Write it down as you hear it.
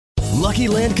Lucky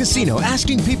Land Casino,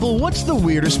 asking people, what's the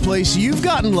weirdest place you've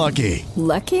gotten lucky?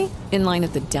 Lucky? In line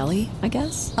at the deli, I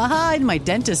guess? Aha, in my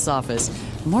dentist's office.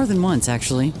 More than once,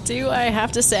 actually. Do I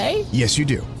have to say? Yes, you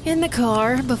do. In the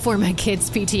car before my kids'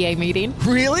 PTA meeting.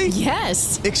 Really?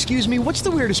 Yes. Excuse me, what's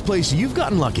the weirdest place you've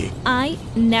gotten lucky? I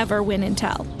never win and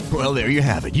tell. Well, there you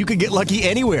have it. You can get lucky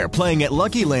anywhere, playing at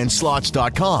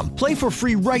LuckyLandSlots.com. Play for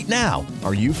free right now.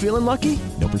 Are you feeling lucky?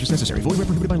 No purchase necessary. Void where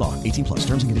prohibited by law. 18 plus.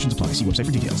 Terms and conditions apply. See website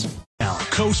for details.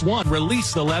 Coast One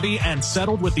released the levy and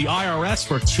settled with the IRS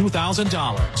for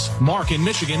 $2,000. Mark in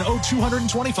Michigan owed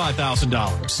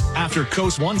 $225,000. After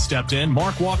Coast One stepped in,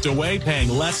 Mark walked away paying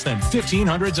less than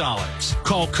 $1,500.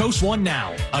 Call Coast One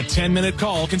now. A 10-minute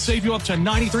call can save you up to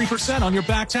 93% on your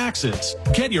back taxes.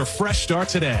 Get your fresh start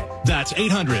today. That's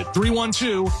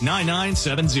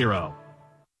 800-312-9970.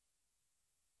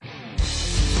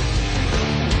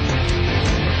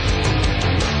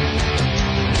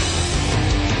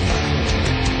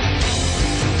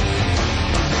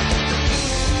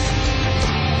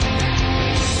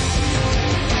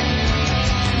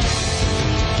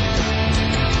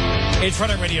 It's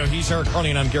Red Eye Radio. He's Eric Carney,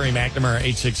 and I'm Gary McNamara,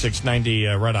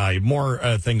 866-90 Red Eye. More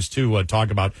things to talk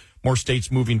about. More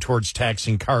states moving towards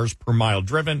taxing cars per mile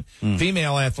driven.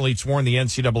 Female athletes warn the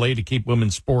NCAA to keep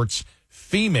women's sports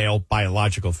female,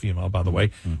 biological female, by the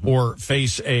way, or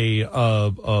face a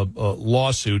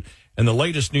lawsuit. And the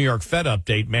latest New York Fed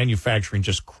update, manufacturing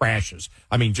just crashes.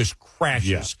 I mean, just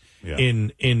crashes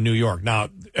in New York. Now,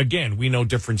 again, we know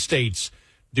different states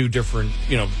do different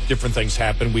things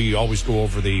happen. We always go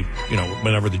over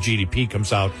whenever the GDP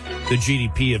comes out, the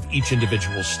GDP of each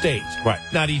individual state. Right.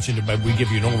 Not each individual, but we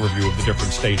give you an overview of the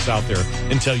different states out there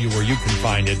and tell you where you can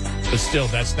find it. But still,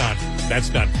 that's not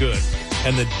good.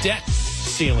 And the debt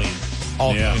ceiling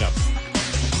all coming up.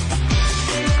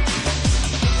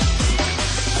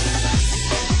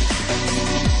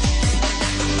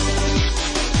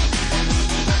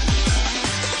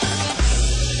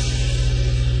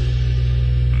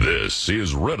 This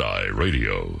is Red Eye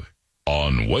Radio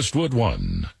on Westwood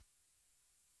One.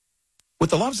 With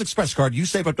the Love's Express card, you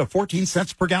save up to 14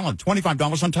 cents per gallon,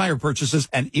 $25 on tire purchases,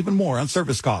 and even more on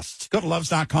service costs. Go to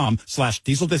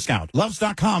loves.com/diesel discount.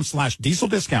 Loves.com/diesel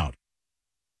discount.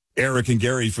 Eric and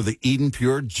Gary for the Eden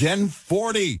Pure Gen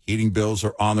 40. Heating bills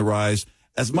are on the rise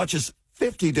as much as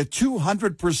 50 to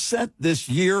 200% this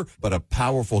year, but a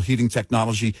powerful heating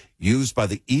technology used by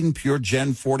the Eden Pure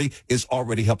Gen 40 is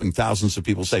already helping thousands of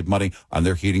people save money on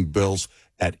their heating bills.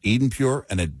 At Eden Pure,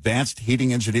 an advanced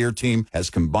heating engineer team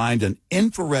has combined an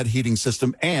infrared heating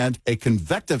system and a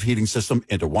convective heating system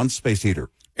into one space heater.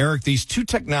 Eric, these two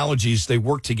technologies, they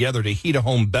work together to heat a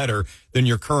home better than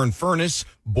your current furnace,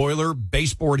 boiler,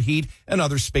 baseboard heat, and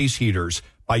other space heaters.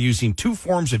 By using two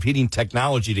forms of heating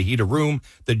technology to heat a room,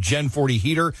 the Gen 40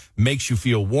 heater makes you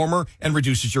feel warmer and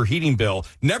reduces your heating bill.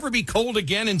 Never be cold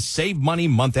again and save money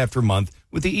month after month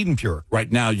with the Eden Pure.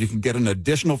 Right now, you can get an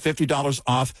additional $50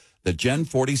 off the Gen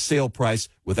 40 sale price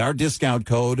with our discount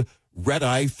code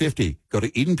REDEYE50. Go to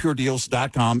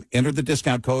EdenPureDeals.com, enter the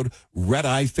discount code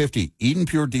REDEYE50.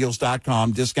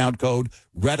 EdenPureDeals.com, discount code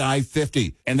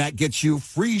REDEYE50. And that gets you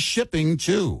free shipping,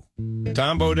 too.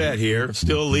 Tom Bodette here,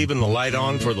 still leaving the light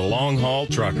on for the long-haul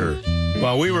trucker.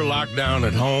 While we were locked down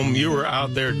at home, you were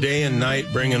out there day and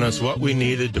night bringing us what we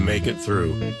needed to make it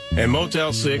through. And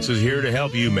Motel 6 is here to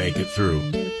help you make it through.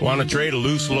 Want to trade a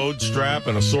loose load strap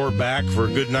and a sore back for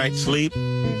a good night's sleep?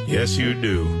 Yes, you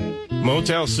do.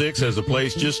 Motel 6 has a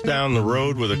place just down the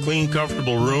road with a clean,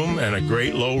 comfortable room and a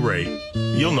great low rate.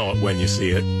 You'll know it when you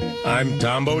see it. I'm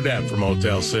Tom Bodette from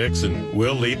Motel 6, and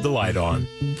we'll leave the light on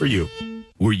for you.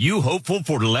 Were you hopeful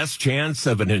for less chance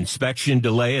of an inspection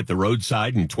delay at the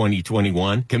roadside in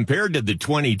 2021? Compared to the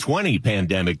 2020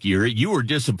 pandemic year, you were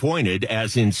disappointed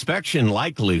as inspection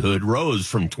likelihood rose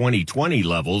from 2020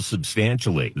 levels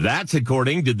substantially. That's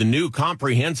according to the new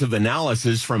comprehensive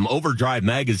analysis from Overdrive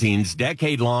Magazine's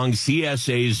decade-long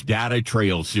CSA's Data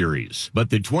Trail series. But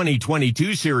the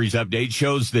 2022 series update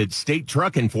shows that state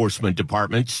truck enforcement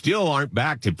departments still aren't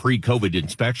back to pre-COVID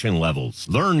inspection levels.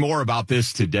 Learn more about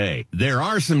this today. There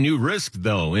are some new risks,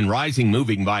 though, in rising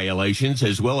moving violations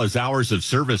as well as hours of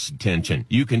service detention.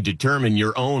 You can determine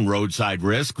your own roadside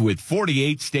risk with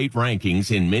 48 state rankings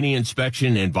in many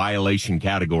inspection and violation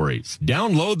categories.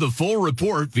 Download the full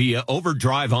report via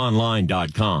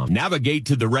overdriveonline.com. Navigate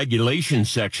to the regulations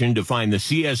section to find the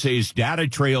CSA's Data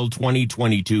Trail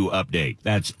 2022 update.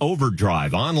 That's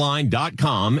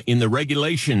overdriveonline.com in the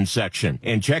regulations section.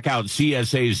 And check out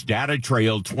CSA's Data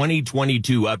Trail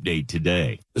 2022 update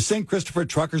today. The St. Christopher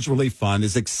Truckers Relief Fund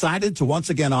is excited to once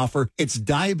again offer its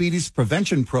diabetes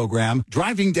prevention program,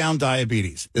 Driving Down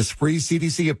Diabetes. This free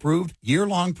CDC-approved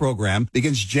year-long program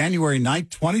begins January 9,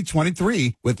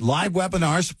 2023, with live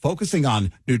webinars focusing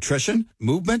on nutrition,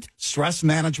 movement, stress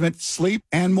management, sleep,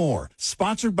 and more.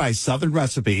 Sponsored by Southern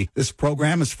Recipe, this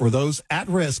program is for those at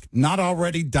risk not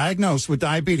already diagnosed with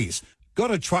diabetes. Go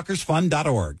to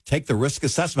truckersfund.org, take the risk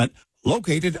assessment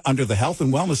located under the Health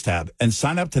and Wellness tab, and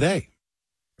sign up today.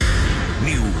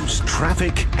 News,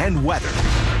 traffic, and weather.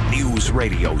 News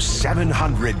Radio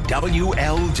 700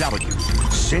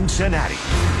 WLW, Cincinnati.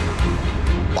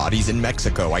 Bodies in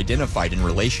Mexico identified in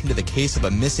relation to the case of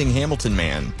a missing Hamilton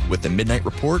man. With the Midnight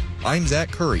Report, I'm Zach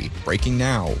Curry, breaking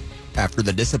now. After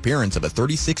the disappearance of a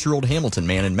 36-year-old Hamilton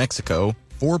man in Mexico,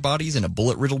 4 bodies in a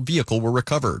bullet-riddled vehicle were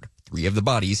recovered. 3 of the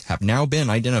bodies have now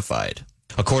been identified.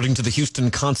 According to the Houston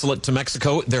Consulate to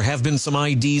Mexico, there have been some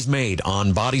IDs made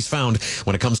on bodies found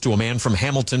when it comes to a man from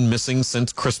Hamilton missing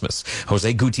since Christmas.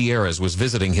 Jose Gutierrez was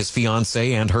visiting his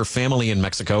fiancée and her family in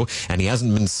Mexico, and he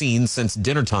hasn't been seen since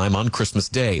dinner time on Christmas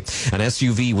Day. An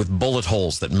SUV with bullet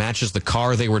holes that matches the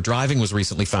car they were driving was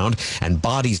recently found, and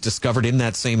bodies discovered in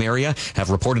that same area have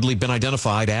reportedly been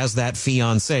identified as that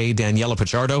fiancée, Daniela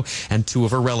Pichardo, and 2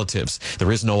 of her relatives.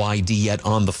 There is no ID yet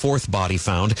on the 4th body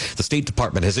found. The State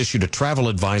Department has issued a travel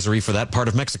advisory for that part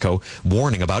of Mexico,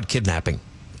 warning about kidnapping.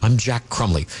 I'm Jack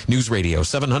Crumley, News Radio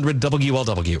 700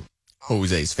 WLW.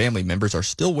 Jose's family members are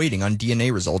still waiting on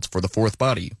DNA results for the 4th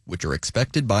body, which are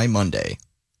expected by Monday.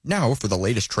 Now for the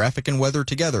latest traffic and weather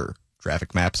together.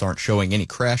 Traffic maps aren't showing any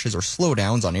crashes or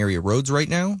slowdowns on area roads right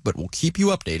now, but we'll keep you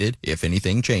updated if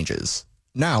anything changes.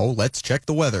 Now let's check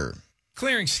the weather.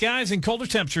 Clearing skies and colder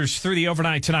temperatures through the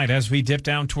overnight tonight as we dip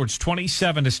down towards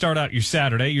 27 to start out your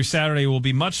Saturday. Your Saturday will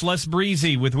be much less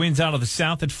breezy with winds out of the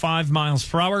south at 5 miles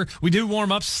per hour. We do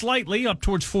warm up slightly up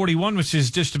towards 41, which is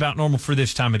just about normal for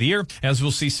this time of the year, as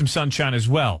we'll see some sunshine as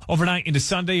well. Overnight into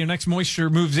Sunday, your next moisture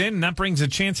moves in, and that brings a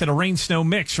chance at a rain-snow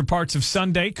mix for parts of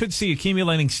Sunday. Could see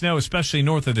accumulating snow, especially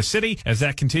north of the city, as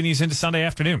that continues into Sunday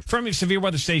afternoon. From your severe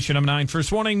weather station, I'm 9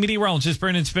 First Warning meteorologist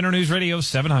Brendan Spinner, News Radio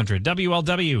 700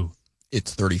 WLW.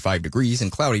 It's 35 degrees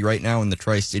and cloudy right now in the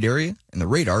tri-state area, and the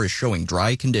radar is showing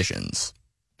dry conditions.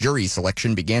 Jury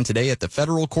selection began today at the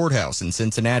federal courthouse in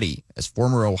Cincinnati, as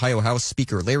former Ohio House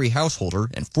Speaker Larry Householder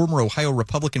and former Ohio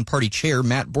Republican Party Chair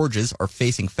Matt Borges are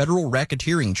facing federal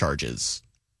racketeering charges.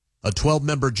 A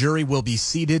 12-member jury will be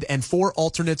seated, and 4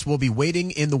 alternates will be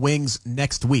waiting in the wings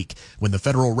next week when the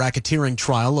federal racketeering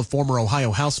trial of former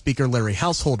Ohio House Speaker Larry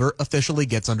Householder officially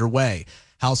gets underway.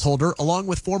 Householder, along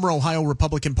with former Ohio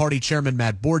Republican Party Chairman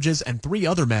Matt Borges and 3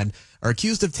 other men, are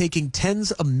accused of taking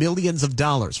tens of millions of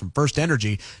dollars from First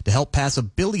Energy to help pass a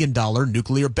 $1 billion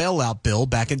nuclear bailout bill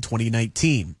back in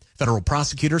 2019. Federal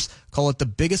prosecutors call it the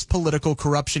biggest political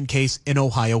corruption case in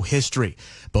Ohio history.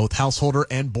 Both Householder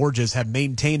and Borges have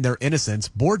maintained their innocence,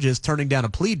 Borges turning down a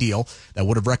plea deal that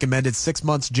would have recommended 6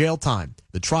 months jail time.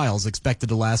 The trial is expected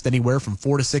to last anywhere from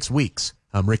 4 to 6 weeks.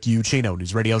 I'm Rick Ucino,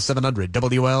 News Radio 700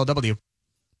 WLW.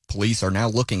 Police are now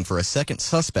looking for a second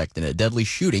suspect in a deadly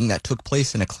shooting that took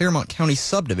place in a Claremont County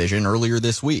subdivision earlier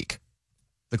this week.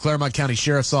 The Claremont County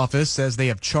Sheriff's Office says they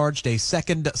have charged a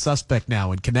second suspect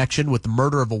now in connection with the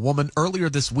murder of a woman earlier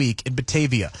this week in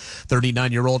Batavia.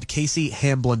 39-year-old Casey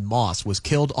Hamblin Moss was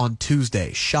killed on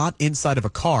Tuesday, shot inside of a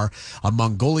car on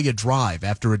Mongolia Drive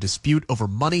after a dispute over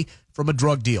money from a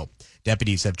drug deal.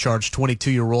 Deputies have charged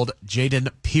 22-year-old Jaden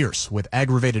Pierce with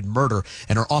aggravated murder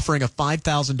and are offering a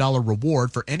 $5,000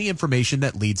 reward for any information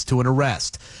that leads to an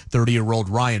arrest. 30-year-old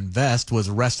Ryan Vest was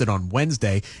arrested on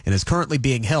Wednesday and is currently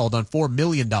being held on $4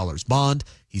 million bond.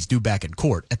 He's due back in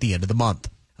court at the end of the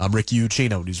month. I'm Rick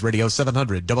Ucino, News Radio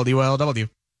 700 WLW.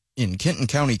 In Kenton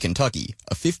County, Kentucky,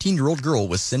 a 15-year-old girl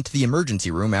was sent to the emergency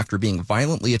room after being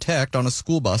violently attacked on a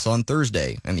school bus on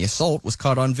Thursday, and the assault was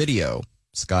caught on video.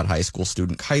 Scott High School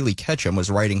student Kylie Ketchum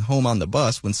was riding home on the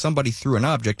bus when somebody threw an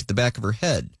object at the back of her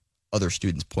head. Other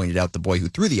students pointed out the boy who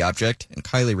threw the object, and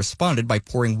Kylie responded by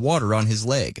pouring water on his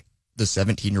leg. The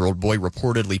 17-year-old boy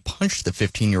reportedly punched the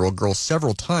 15-year-old girl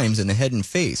several times in the head and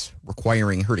face,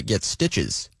 requiring her to get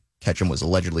stitches. Ketchum was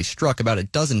allegedly struck about a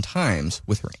dozen times,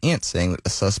 with her aunt saying that the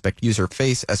suspect used her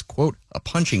face as, quote, a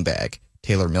punching bag.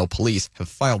 Taylor Mill police have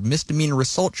filed misdemeanor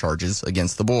assault charges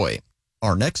against the boy.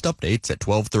 Our next update's at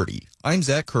 12:30. I'm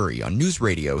Zach Curry on News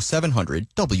Radio 700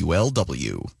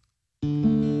 WLW.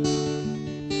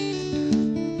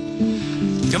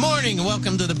 Good morning and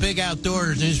welcome to the Big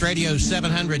Outdoors, News Radio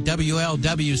 700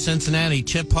 WLW Cincinnati.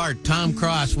 Chip Hart, Tom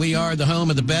Cross. We are the home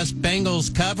of the best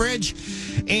Bengals coverage.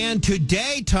 And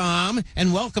today, Tom,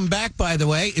 and welcome back, by the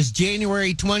way, is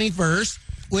January 21st.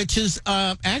 which is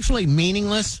actually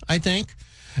meaningless, I think,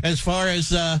 as far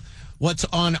as what's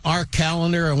on our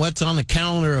calendar and what's on the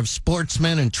calendar of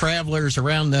sportsmen and travelers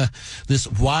around this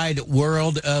wide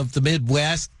world of the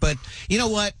Midwest. But you know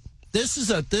what? This is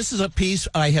a piece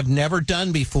I have never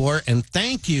done before, and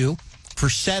thank you for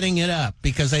setting it up,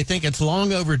 because I think it's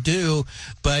long overdue,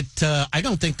 but I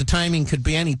don't think the timing could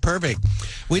be any perfect.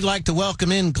 We'd like to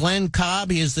welcome in Glenn Cobb.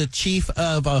 He is the chief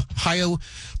of Ohio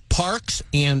Parks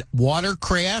and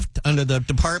Watercraft under the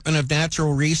Department of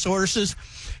Natural Resources.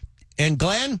 And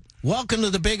Glenn, welcome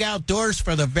to the Big Outdoors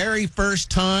for the very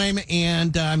first time,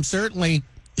 and I'm certainly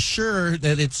sure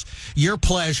that it's your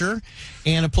pleasure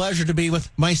and a pleasure to be with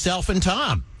myself and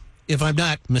Tom, if I'm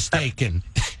not mistaken.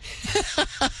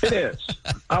 It is.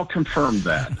 I'll confirm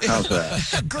that. How's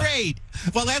that? Great.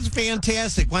 Well, that's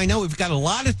fantastic. Well, I know we've got a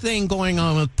lot of thing going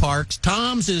on with parks.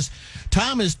 Tom is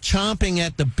chomping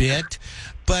at the bit.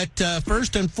 But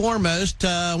first and foremost,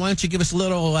 why don't you give us a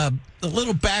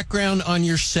little background on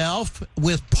yourself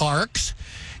with parks?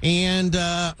 And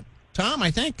Tom,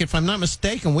 I think, if I'm not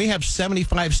mistaken, we have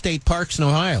 75 state parks in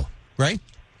Ohio, right?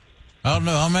 I don't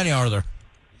know. How many are there?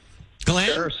 Glenn?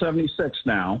 There are 76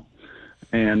 now.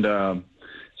 And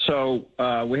so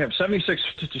we have 76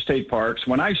 state parks.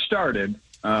 When I started,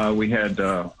 we had,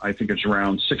 I think it's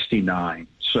around 69.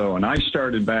 So, and I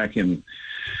started back in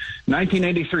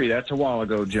 1983. That's a while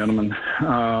ago, gentlemen.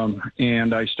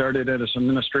 And I started as an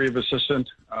administrative assistant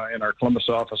in our Columbus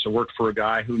office. I worked for a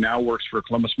guy who now works for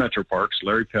Columbus Metro Parks,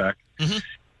 Larry Peck. Mm-hmm.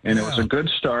 And it was a good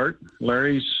start.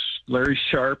 Larry's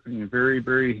sharp and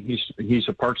he's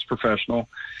a parks professional.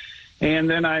 And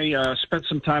then I spent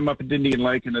some time up at Indian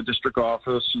Lake in the district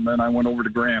office, and then I went over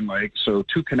to Grand Lake, so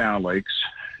 2 Canal Lakes.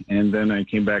 And then I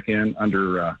came back in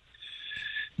under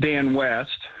Dan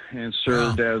West and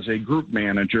served as a group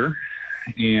manager.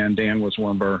 And Dan was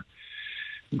one of our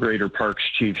greater parks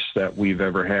chiefs that we've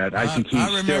ever had. I think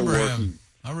he's still working.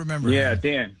 I remember him. Yeah,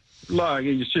 Dan. Look,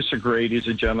 he's just he's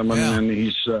a gentleman, and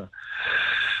he's...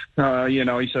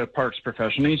 he's a parks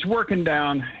professional. He's working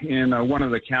down in one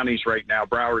of the counties right now,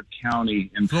 Broward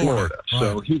County in Florida. Right.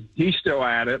 So he's still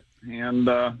at it. And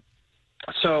I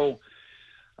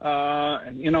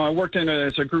worked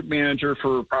as a group manager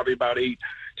for probably about 8-10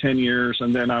 years.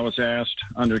 And then I was asked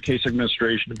under case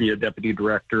administration to be a deputy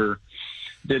director.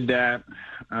 Did that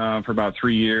for about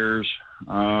 3 years.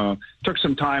 Took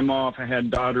some time off. I had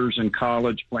daughters in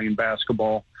college playing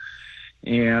basketball.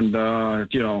 And,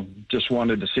 just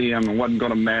wanted to see him and wasn't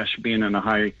going to mesh being in a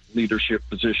high leadership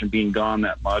position, being gone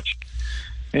that much.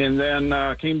 And then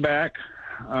came back,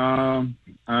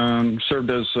 served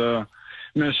as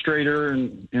administrator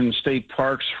in state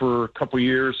parks for a couple of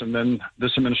years. And then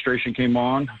this administration came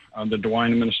on, the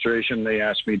DeWine administration. They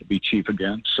asked me to be chief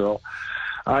again. So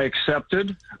I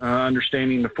accepted,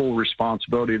 understanding the full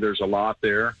responsibility. There's a lot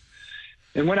there.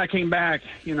 And when I came back,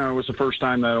 it was the first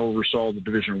time that I oversaw the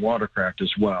Division of Watercraft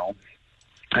as well.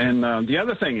 And the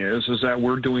other thing is that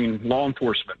we're doing law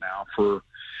enforcement now for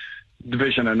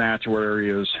Division of Natural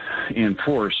Areas and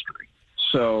Forestry,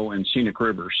 and scenic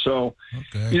rivers. So,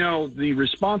 the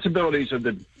responsibilities of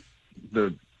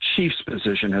the chief's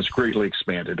position has greatly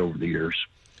expanded over the years.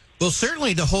 Well,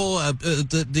 certainly the whole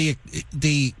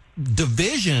the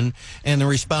division and the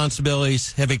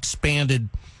responsibilities have expanded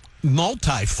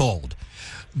multifold.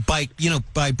 By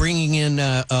bringing in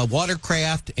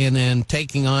watercraft and then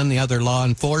taking on the other law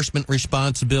enforcement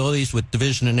responsibilities with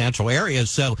Division of Natural Areas.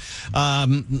 So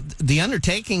the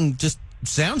undertaking just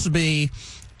sounds to be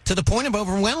to the point of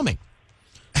overwhelming.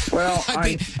 Well,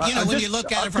 when you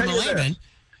look at it from a layman.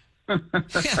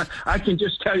 I can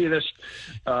just tell you this.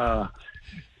 I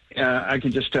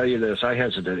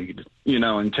hesitated,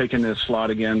 in taking this slot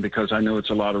again because I know it's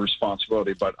a lot of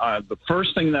responsibility. But the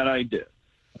first thing that I did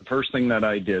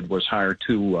was hire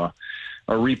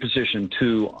reposition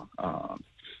 2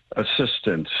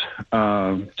 assistants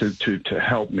to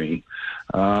help me,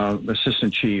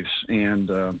 assistant chiefs,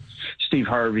 and Steve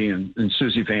Harvey and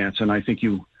Susie Vance. And I think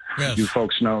you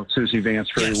folks know Susie Vance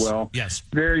very well. Yes.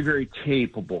 Very, very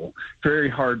capable, very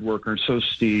hard worker. And so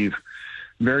Steve,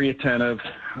 very attentive.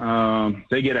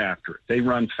 They get after it. They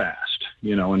run fast,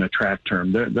 in a track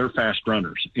term. They're fast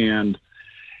runners. And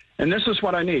this is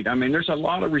what I need. I mean, there's a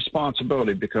lot of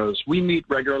responsibility because we meet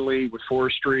regularly with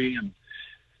forestry and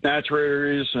natural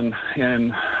areas and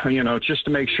just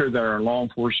to make sure that our law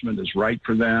enforcement is right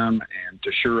for them and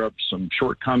to shore up some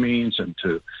shortcomings and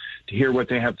to hear what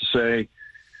they have to say.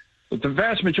 But the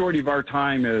vast majority of our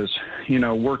time is,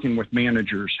 working with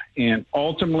managers. And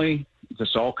ultimately,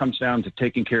 this all comes down to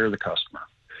taking care of the customer,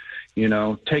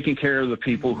 taking care of the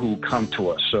people who come to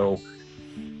us. So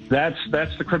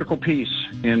That's the critical piece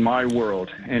in my world,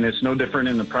 and it's no different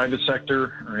in the private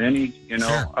sector or any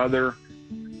other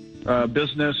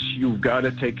business. You've got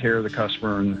to take care of the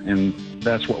customer, and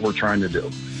that's what we're trying to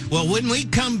do. Well, when we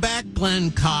come back,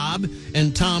 Glenn Cobb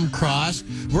and Tom Cross,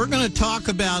 we're going to talk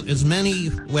about as many,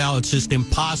 well, it's just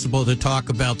impossible to talk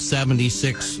about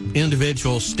 76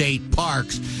 individual state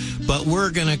parks, but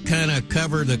we're going to kind of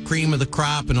cover the cream of the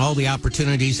crop and all the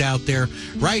opportunities out there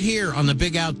right here on the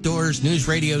Big Outdoors News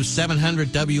Radio 700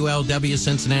 WLW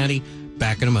Cincinnati.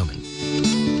 Back in a moment.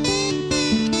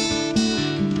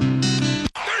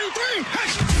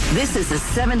 This is the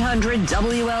 700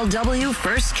 WLW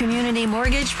First Community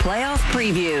Mortgage Playoff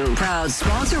Preview. Proud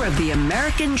sponsor of the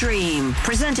American Dream.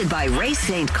 Presented by Ray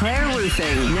St. Clair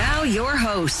Roofing. Now your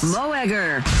hosts, Mo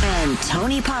Egger and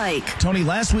Tony Pike. Tony,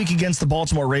 last week against the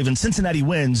Baltimore Ravens, Cincinnati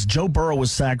wins. Joe Burrow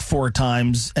was sacked 4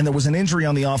 times, and there was an injury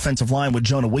on the offensive line with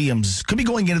Jonah Williams. Could be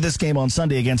going into this game on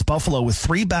Sunday against Buffalo with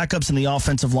 3 backups in the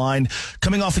offensive line,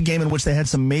 coming off a game in which they had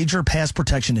some major pass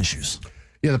protection issues.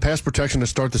 Yeah, the pass protection to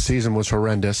start the season was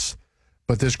horrendous,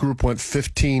 but this group went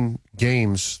 15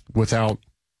 games without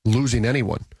losing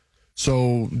anyone.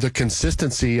 So the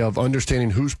consistency of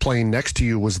understanding who's playing next to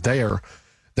you was there.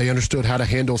 They understood how to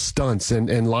handle stunts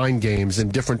and line games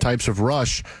and different types of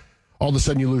rush. All of a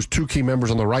sudden you lose 2 key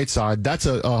members on the right side. That's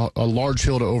a large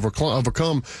hill to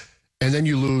overcome, and then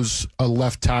you lose a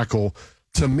left tackle.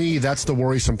 To me, that's the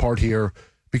worrisome part here,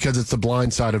 because it's the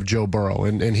blind side of Joe Burrow,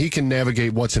 and he can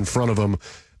navigate what's in front of him,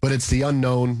 but it's the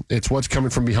unknown. It's what's coming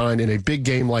from behind in a big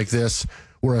game like this,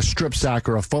 where a strip sack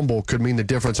or a fumble could mean the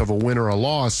difference of a win or a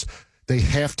loss. They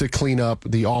have to clean up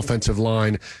the offensive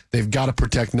line. They've got to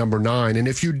protect number 9, and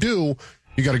if you do,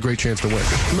 you got a great chance to win.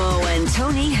 Mo and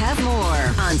Tony have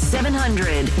more on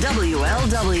 700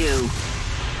 WLW.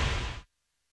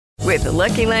 With the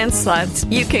Lucky Land Slots,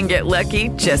 you can get lucky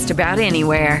just about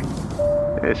anywhere.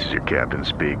 This is your captain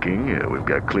speaking. We've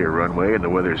got clear runway and the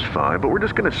weather's fine, but we're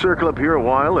just going to circle up here a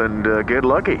while and get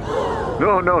lucky.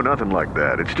 No, nothing like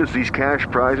that. It's just these cash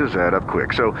prizes add up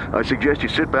quick. So I suggest you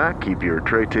sit back, keep your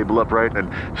tray table upright, and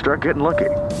start getting lucky.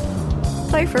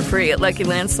 Play for free at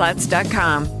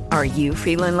LuckyLandSlots.com. Are you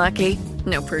feeling lucky?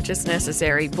 No purchase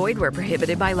necessary. Void where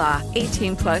prohibited by law.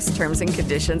 18+ terms and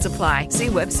conditions apply. See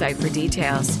website for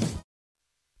details.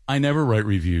 I never write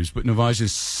reviews, but Navage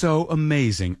is so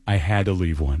amazing, I had to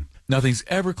leave one. Nothing's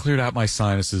ever cleared out my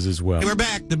sinuses as well. We're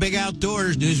back. The Big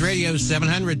Outdoors News Radio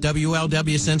 700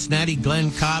 WLW Cincinnati.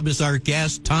 Glenn Cobb is our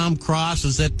guest. Tom Cross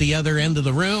is at the other end of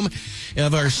the room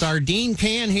of our sardine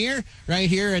can here, right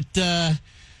here at the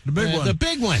big one. The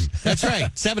big one. That's right.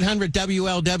 700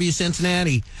 WLW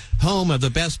Cincinnati, home of the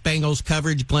best Bengals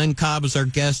coverage. Glenn Cobb is our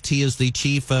guest. He is the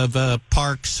chief of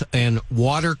Parks and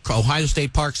Ohio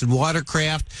State Parks and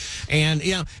Watercraft. And,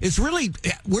 it's really,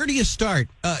 where do you start?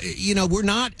 We're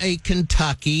not a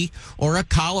Kentucky or a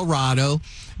Colorado,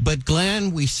 but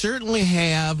Glenn, we certainly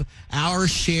have our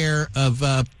share of,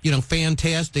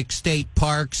 fantastic state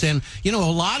parks. And, a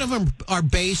lot of them are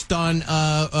based on,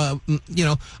 a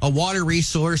water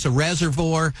resource, a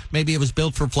reservoir. Maybe it was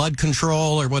built for flood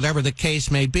control or whatever the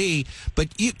case may be. But,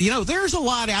 there's a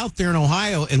lot out there in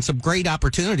Ohio and some great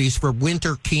opportunities for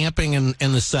winter camping and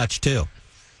the such, too.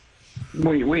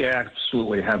 We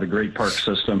absolutely have a great park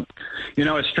system.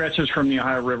 It stretches from the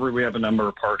Ohio River. We have a number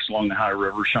of parks along the Ohio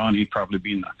River. Shawnee probably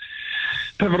being the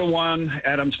pivotal one.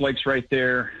 Adams Lake's right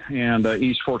there, and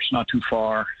East Fork's not too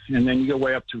far. And then you go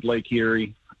way up to Lake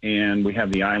Erie, and we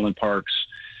have the island parks.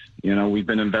 We've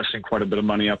been investing quite a bit of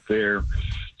money up there.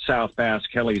 South Bass,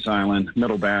 Kelly's Island,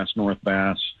 Middle Bass, North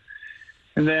Bass.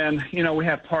 And then, we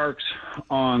have parks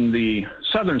on the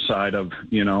southern side of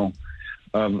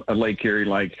Lake Erie,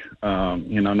 like,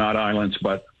 not islands,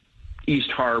 but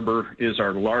East Harbor is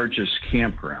our largest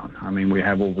campground. I mean, we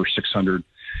have over 600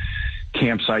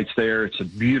 campsites there. It's a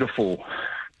beautiful,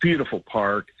 beautiful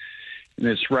park, and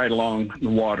it's right along the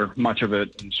water, much of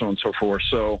it, and so on and so forth.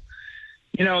 So,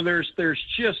 there's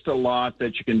just a lot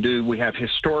that you can do. We have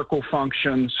historical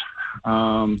functions,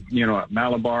 at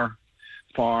Malabar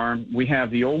Farm. We have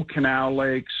the old canal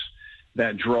lakes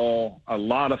that draw a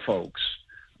lot of folks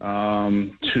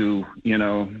to,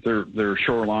 their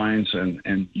shorelines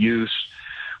and use.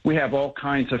 We have all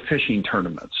kinds of fishing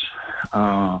tournaments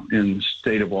in the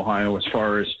state of Ohio. As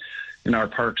far as in our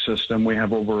park system, we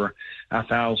have over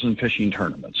 1,000 fishing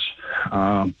tournaments.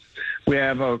 We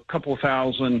have a couple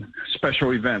thousand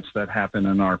special events that happen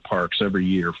in our parks every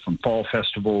year, from fall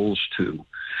festivals to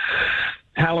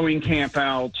Halloween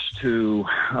campouts to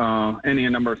any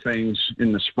number of things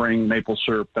in the spring, maple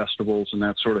syrup festivals and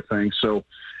that sort of thing. So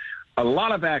a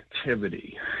lot of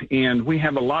activity, and we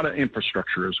have a lot of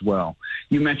infrastructure as well.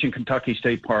 You mentioned Kentucky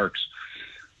State Parks.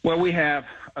 Well, we have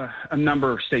a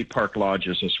number of state park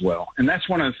lodges as well, and that's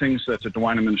one of the things that the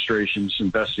DeWine administration is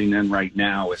investing in right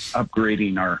now, is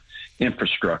upgrading our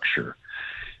infrastructure.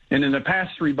 And in the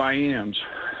past 3 bienniums,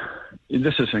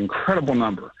 this is an incredible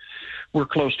number. We're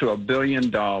close to $1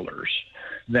 billion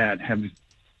that have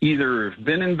either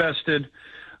been invested,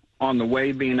 on the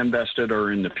way being invested,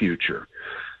 or in the future.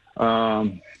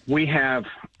 We have,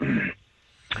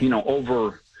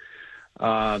 over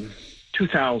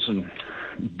 2,000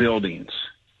 buildings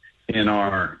in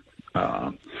our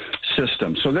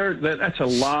system. So that's a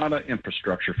lot of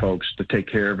infrastructure, folks, to take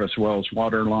care of, as well as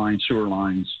water lines, sewer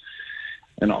lines,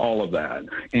 and all of that.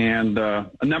 And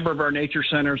a number of our nature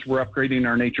centers, we're upgrading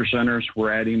our nature centers.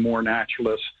 We're adding more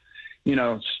naturalists,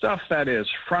 stuff that is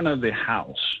front of the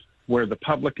house where the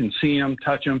public can see them,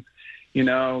 touch them,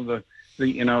 the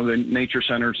nature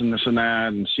centers and this and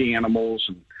that, and see animals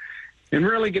and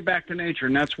really get back to nature.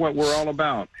 And that's what we're all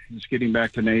about, is getting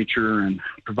back to nature and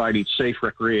providing safe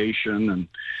recreation. And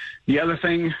the other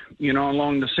thing,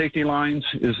 along the safety lines,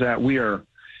 is that we are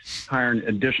hiring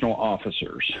additional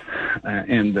officers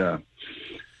and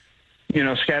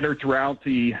scattered throughout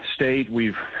the state.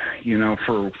 We've,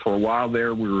 for a while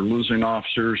there, we were losing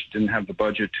officers, didn't have the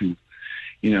budget to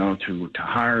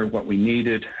hire what we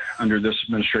needed. Under this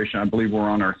administration, I believe we're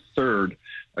on our 3rd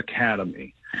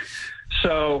academy.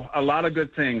 So a lot of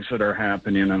good things that are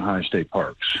happening in Ohio State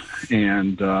Parks.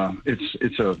 And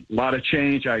it's a lot of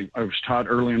change. I was taught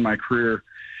early in my career,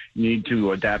 you need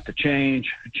to adapt to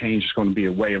change. Change is going to be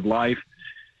a way of life,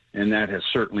 and that has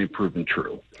certainly proven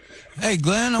true. Hey,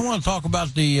 Glenn, I want to talk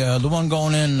about the one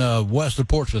going in west of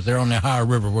Portsmouth there on the Ohio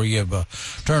River, where you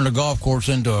have turned the golf course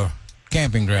into a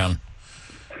camping ground.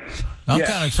 I'm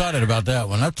kind of excited about that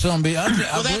one. That's going to be, I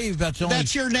believe that's only...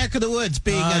 That's your neck of the woods,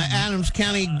 being Adams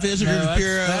County Visitors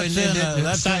Bureau in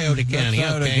Scioto County.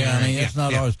 Scioto County. It's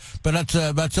not ours. But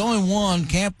that's only one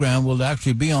campground will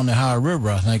actually be on the Ohio River,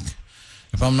 I think,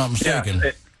 if I'm not mistaken.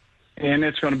 Yeah, and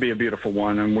it's going to be a beautiful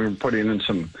one, and we're putting in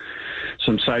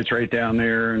some sites right down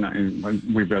there, and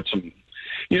we've got some...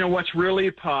 what's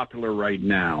really popular right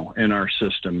now in our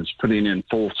system is putting in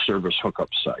full-service hookup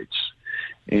sites.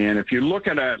 And if you look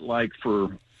at it like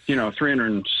for,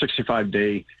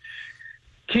 365-day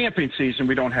camping season,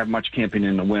 we don't have much camping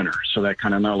in the winter, so that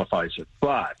kind of nullifies it.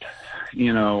 But,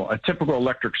 a typical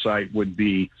electric site would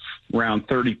be around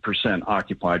 30%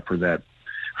 occupied for that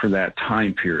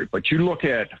time period. But you look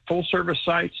at full-service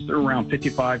sites, they're around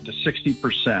 55 to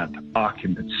 60%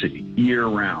 occupancy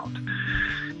year-round.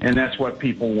 And that's what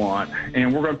people want.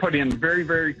 And we're going to put in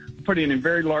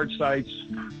very large sites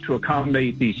to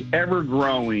accommodate these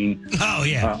ever-growing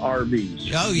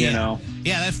RVs. Oh, yeah.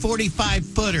 Yeah, that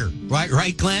 45-footer.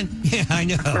 Right, Glenn? Yeah, I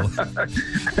know.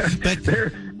 But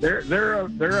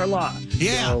they're a lot.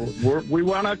 Yeah. So we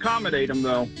want to accommodate them,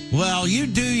 though. Well, you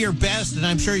do your best, and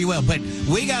I'm sure you will. But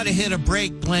we got to hit a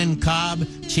break. Glenn Cobb,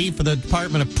 Chief of the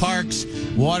Department of Parks,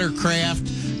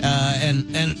 Watercraft,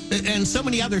 and so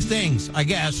many other things, I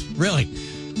guess, really.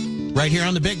 Right here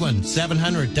on the big one,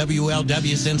 700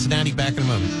 WLW Cincinnati. Back in a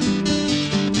moment.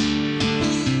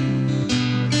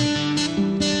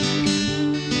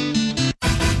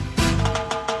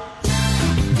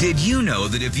 Did you know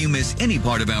that if you miss any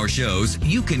part of our shows,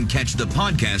 you can catch the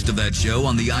podcast of that show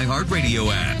on the iHeartRadio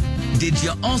app? Did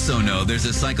you also know there's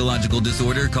a psychological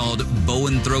disorder called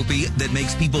boanthropy that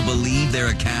makes people believe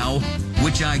they're a cow?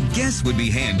 Which I guess would be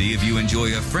handy if you enjoy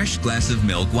a fresh glass of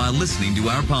milk while listening to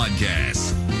our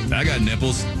podcast. I got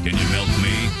nipples. Can you milk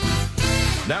me?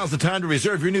 Now's the time to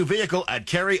reserve your new vehicle at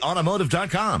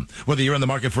carryautomotive.com. Whether you're in the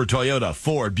market for Toyota,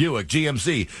 Ford, Buick,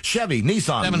 GMC, Chevy,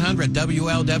 Nissan. 700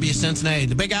 WLW Cincinnati.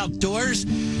 The big outdoors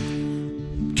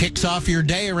kicks off your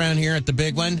day around here at the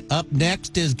big one. Up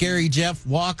next is Gary Jeff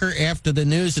Walker after the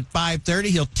news at 5:30.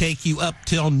 He'll take you up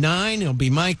till 9. It'll be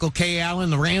Michael K.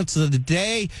 Allen, the rants of the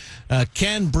day,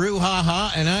 Ken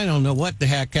Brouhaha, and I don't know what the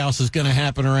heck else is going to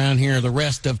happen around here the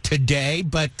rest of today,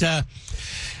 but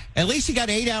at least you got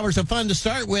 8 hours of fun to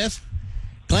start with.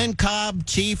 Glenn Cobb,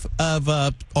 Chief of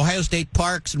Ohio State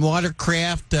Parks and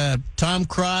Watercraft. Tom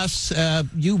Cross,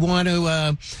 you want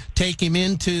to take him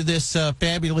into this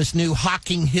fabulous new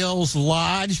Hocking Hills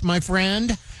Lodge, my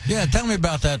friend? Yeah, tell me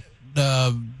about that.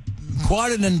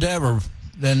 Quite an endeavor.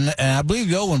 And I believe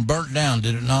the old one burnt down,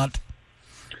 did it not?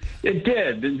 It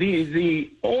did.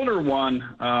 The older one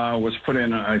was put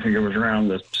in, I think it was around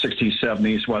the 60s,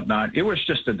 70s, whatnot. It was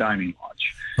just a dining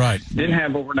lodge. Right. Didn't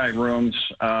have overnight rooms.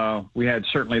 We had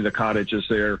certainly the cottages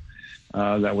there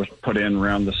that was put in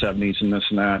around the 70s and this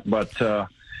and that. But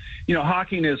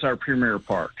Hocking is our premier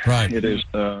park. Right. It is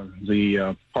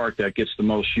the park that gets the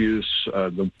most use.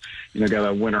 Got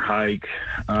a winter hike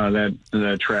that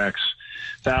attracts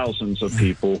thousands of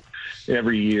people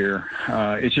every year.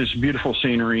 It's just beautiful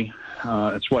scenery.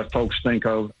 It's what folks think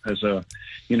of as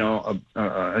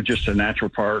just a natural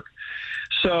park.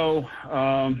 So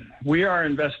we are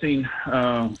investing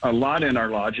a lot in our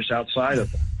lodges outside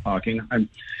of Hocking.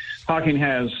 Hocking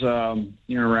has around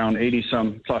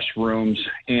 80-some plus rooms,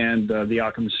 and the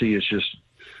occupancy is just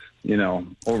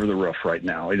over the roof right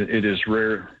now. It is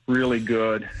really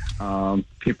good.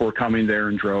 People are coming there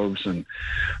in droves, and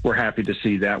we're happy to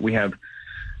see that. We have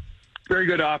very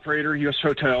good operator, U.S.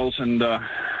 Hotels, and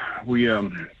we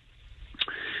have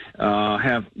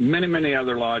many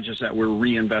other lodges that we're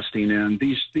reinvesting in.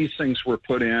 These things were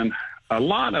put in. A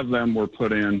lot of them were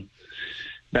put in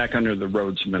back under the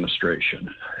Rhodes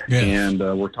administration. Yes. And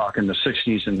we're talking the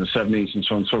 60s and the 70s and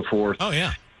so on and so forth. Oh,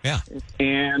 yeah.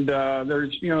 And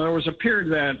there was a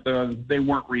period that they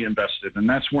weren't reinvested, and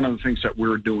that's one of the things that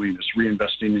we're doing is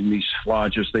reinvesting in these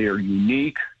lodges. They are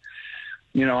unique.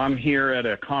 I'm here at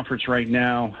a conference right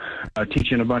now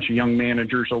teaching a bunch of young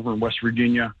managers over in West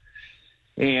Virginia,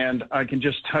 and I can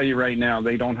just tell you right now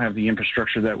they don't have the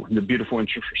beautiful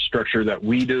infrastructure that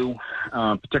we do,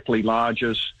 particularly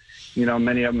lodges.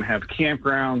 Many of them have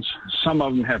campgrounds. Some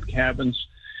of them have cabins.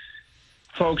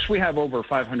 Folks, we have over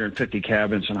 550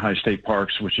 cabins in high state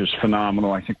parks, which is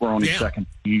phenomenal. I think we're only second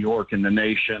to New York in the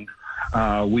nation.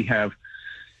 We have,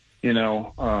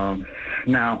 now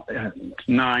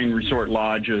 9 resort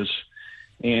lodges.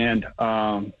 And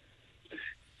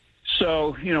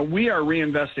so, we are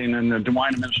reinvesting, and the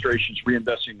DeWine administration is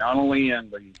reinvesting not only in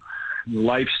the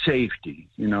life safety,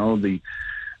 the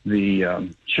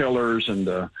chillers and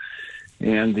the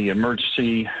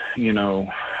emergency,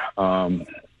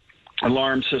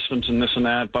 alarm systems and this and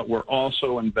that, but we're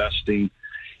also investing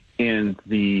in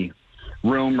the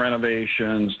room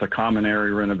renovations, the common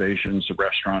area renovations, the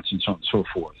restaurants, and so on and so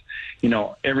forth.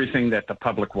 Everything that the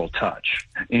public will touch.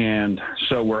 And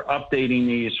so we're updating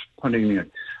these, putting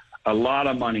a lot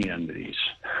of money into these,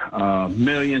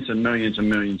 millions and millions and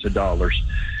millions of dollars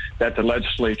that the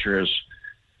legislature has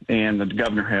and the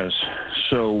governor has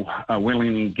so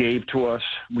willingly gave to us.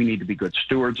 We need to be good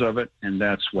stewards of it, and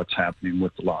that's what's happening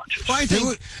with the lodges. Well,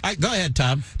 go ahead,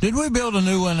 Tom. Did we build a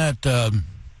new one at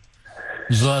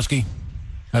Zaleski,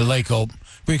 at Lake Hope?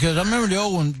 Because I remember the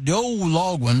old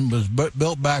log one was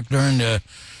built back during the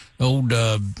old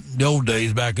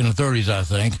days, back in the 30s, I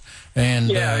think. And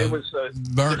it was.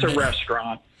 It's a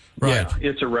restaurant. Right. Yeah,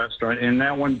 it's a restaurant, and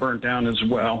that one burnt down as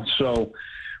well. So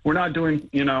we're not doing,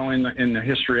 in the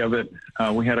history of it,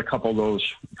 we had a couple of those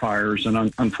fires,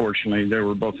 and unfortunately, they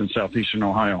were both in southeastern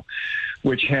Ohio,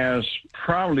 which has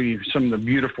probably some of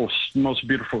the most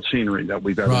beautiful scenery that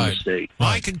we've ever in the state. Well,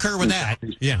 I concur with that.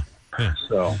 Yeah.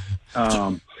 So,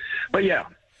 but yeah.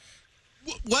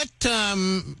 What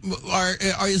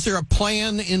is there a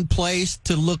plan in place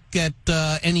to look at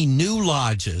any new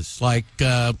lodges? Like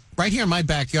right here in my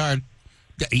backyard,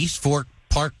 East Fork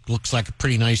Park looks like a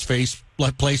pretty nice place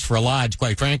for a lodge,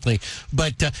 quite frankly.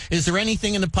 But is there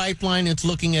anything in the pipeline that's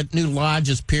looking at new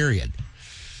lodges, period?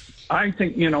 I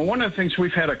think, one of the things,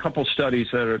 we've had a couple studies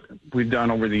that we've done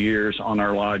over the years on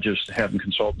our lodges, having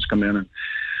consultants come in. And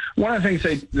one of the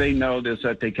things they know is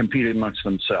that they compete amongst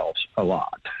themselves a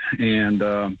lot. And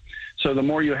so the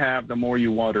more you have, the more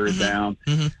you water it down.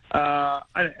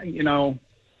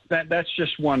 That's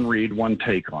just one read, one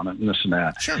take on it, and this and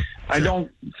that. Sure. I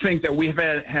don't think that we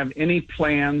have any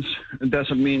plans. It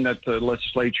doesn't mean that the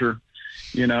legislature,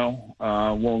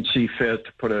 won't see fit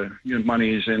to put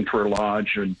monies in for a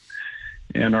lodge,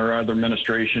 and our other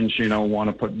administrations,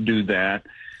 want to do that.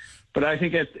 But I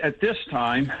think at this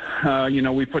time,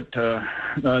 we put the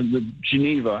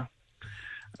Geneva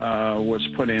was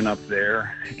put in up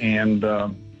there, and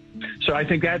so I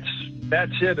think that's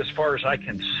it as far as I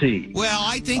can see. Well,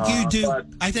 I think you do.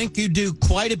 I think you do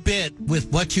quite a bit with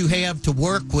what you have to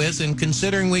work with, and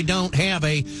considering we don't have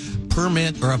a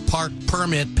permit or a park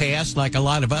permit passed like a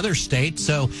lot of other states,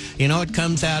 so it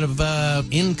comes out of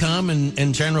income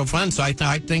and general funds. So I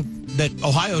think that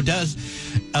Ohio does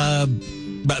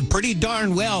pretty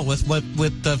darn well with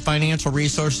the financial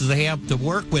resources they have to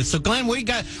work with. So, Glenn, we're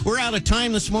out of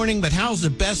time this morning, but how's the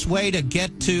best way to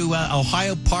get to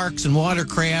Ohio Parks and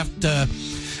Watercraft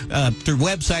through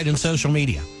website and social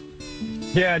media?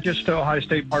 Yeah, just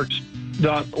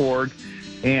ohiostateparks.org,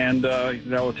 and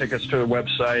that will take us to the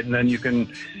website, and then you can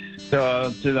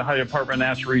to the Ohio Department of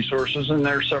Natural Resources, and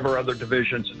there are several other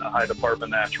divisions in the Ohio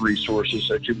Department of Natural Resources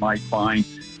that you might find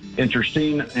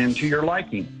interesting and to your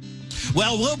liking.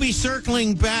 Well, we'll be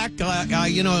circling back,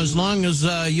 as long as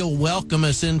you'll welcome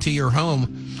us into your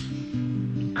home.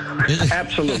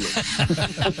 Absolutely.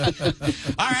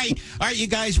 All right, you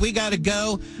guys, we got to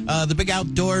go. The Big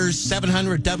Outdoors,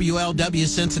 700 WLW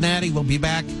Cincinnati. We'll be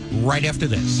back right after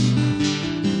this.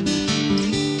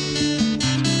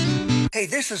 Hey,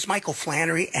 this is Michael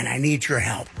Flannery, and I need your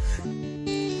help.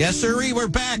 Yes, sir. We're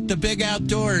back. The Big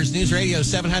Outdoors, News Radio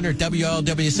 700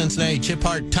 WLW Cincinnati. Chip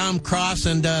Hart, Tom Cross,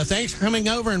 and thanks for coming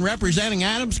over and representing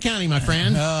Adams County, my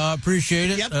friend. Appreciate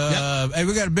it. Yep. Hey,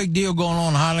 we got a big deal going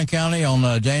on in Highland County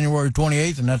on January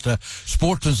 28th, and that's a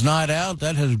Sportsman's Night Out.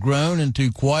 That has grown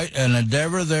into quite an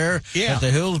endeavor there at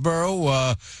the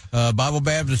Hillsboro Bible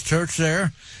Baptist Church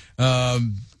there.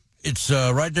 It's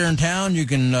right there in town. You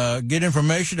can get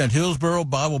information at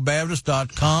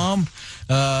HillsboroBibleBaptist.com.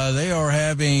 They are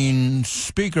having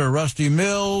speaker Rusty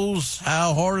Mills,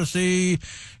 Hal Hardesty,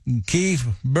 Keith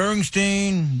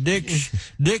Bernstein, Dick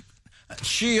Scheidt.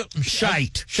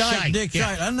 Dick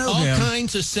Scheidt. I know all him.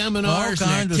 Kinds of seminars. All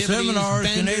kinds of seminars.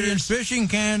 Vendors. Canadian Fishing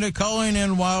Canada, Calling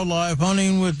in Wildlife,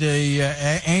 Hunting with the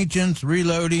Ancients,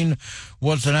 Reloading.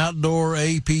 What's an outdoor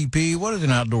APP? What is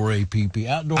an outdoor APP?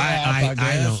 Outdoor app, I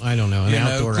guess. I don't know.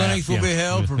 Outdoor clinics will be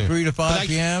held from 3 to 5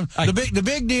 p.m. The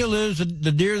big deal is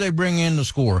the deer they bring in to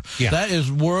score. Yeah. That is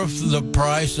worth the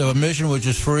price of admission, which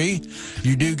is free.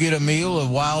 You do get a meal of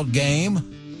wild game.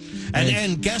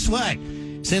 And guess what?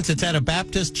 Since it's at a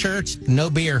Baptist church,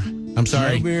 no beer. I'm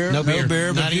sorry. No beer.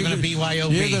 Not even a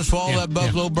BYOB. You can swallow that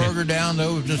Buffalo Burger down,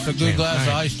 though, with just a good glass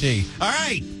of iced tea. All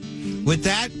right. With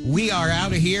that, we are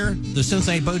out of here. The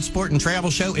Cincinnati Boat Sport and Travel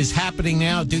Show is happening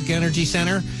now at Duke Energy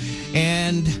Center.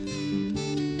 And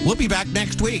we'll be back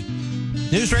next week.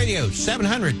 News Radio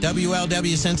 700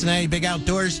 WLW Cincinnati, Big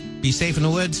Outdoors. Be safe in the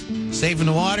woods, safe in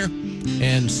the water,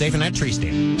 and safe in that tree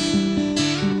stand.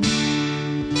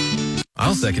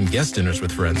 I'll second guest dinners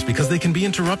with friends because they can be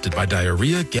interrupted by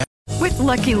diarrhea, With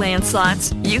Lucky Land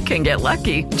Slots, you can get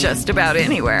lucky just about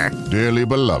anywhere. Dearly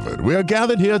beloved, we are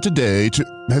gathered here today to...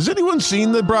 Has anyone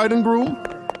seen the bride and groom?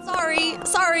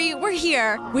 Sorry, we're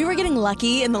here. We were getting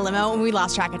lucky in the limo and we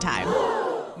lost track of time.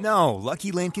 No,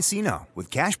 Lucky Land Casino,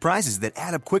 with cash prizes that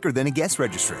add up quicker than a guest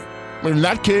registry. In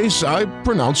that case, I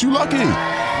pronounce you lucky.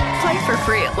 Play for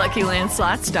free at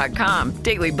LuckyLandSlots.com.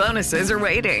 Daily bonuses are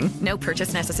waiting. No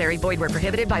purchase necessary. Void where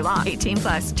prohibited by law.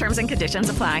 18+. Terms and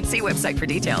conditions apply. See website for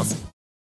details.